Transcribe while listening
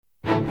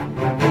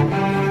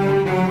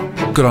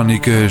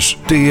Crónicas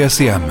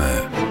TSM.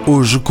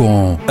 Hoje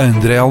com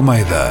André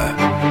Almeida.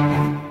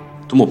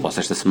 Tomou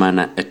posse esta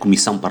semana a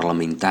Comissão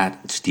Parlamentar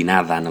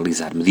destinada a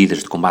analisar medidas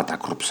de combate à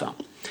corrupção.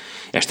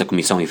 Esta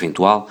comissão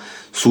eventual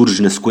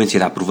surge na sequência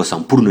da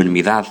aprovação por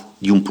unanimidade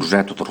de um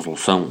projeto de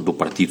resolução do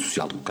Partido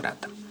Social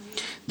Democrata.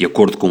 De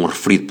acordo com o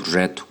referido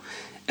projeto,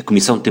 a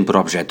Comissão tem por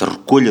objeto a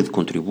recolha de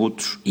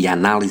contributos e a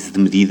análise de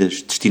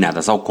medidas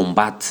destinadas ao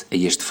combate a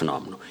este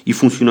fenómeno e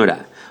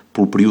funcionará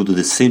pelo período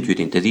de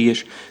 180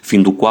 dias,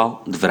 fim do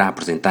qual deverá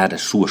apresentar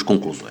as suas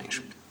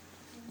conclusões.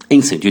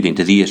 Em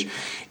 180 dias,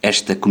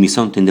 esta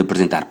Comissão tem de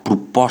apresentar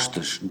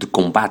propostas de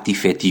combate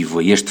efetivo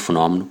a este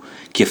fenómeno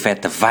que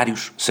afeta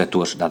vários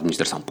setores da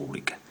administração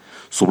pública.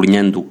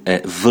 Sublinhando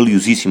a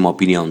valiosíssima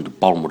opinião de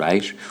Paulo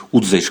Moraes, o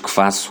desejo que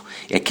faço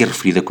é que a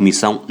referida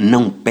Comissão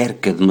não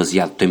perca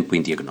demasiado tempo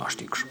em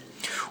diagnósticos.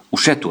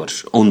 Os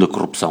setores onde a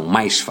corrupção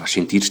mais se faz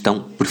sentir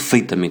estão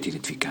perfeitamente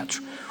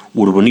identificados.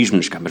 O urbanismo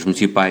nas câmaras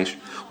municipais,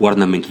 o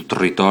ordenamento do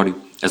território,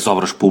 as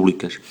obras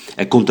públicas,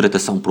 a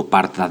contratação por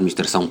parte da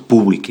administração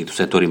pública e do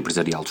setor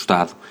empresarial do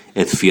Estado, a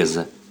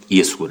defesa e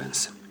a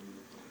segurança.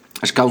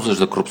 As causas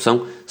da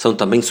corrupção são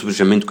também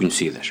subejamente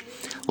conhecidas.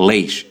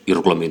 Leis e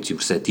regulamentos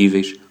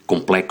imperceptíveis,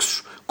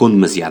 complexos, com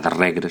demasiadas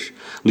regras,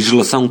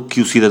 legislação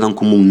que o cidadão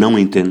comum não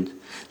entende,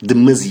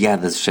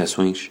 demasiadas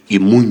exceções e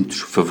muitos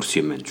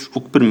favorecimentos,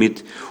 o que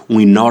permite um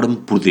enorme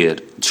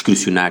poder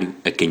discricionário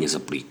a quem as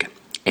aplica.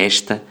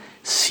 Esta,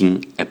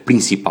 sim, a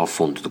principal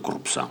fonte de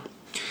corrupção.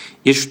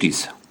 E a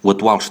Justiça, o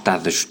atual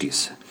estado da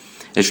Justiça.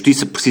 A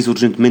Justiça precisa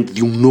urgentemente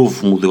de um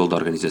novo modelo de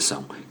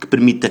organização que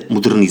permita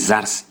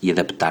modernizar-se e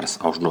adaptar-se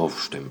aos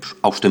novos tempos,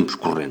 aos tempos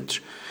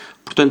correntes.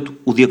 Portanto,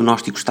 o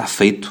diagnóstico está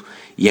feito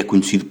e é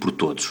conhecido por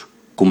todos.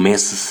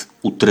 Comece-se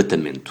o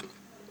tratamento.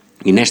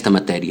 E nesta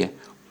matéria,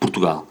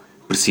 Portugal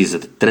precisa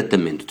de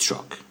tratamento de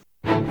choque.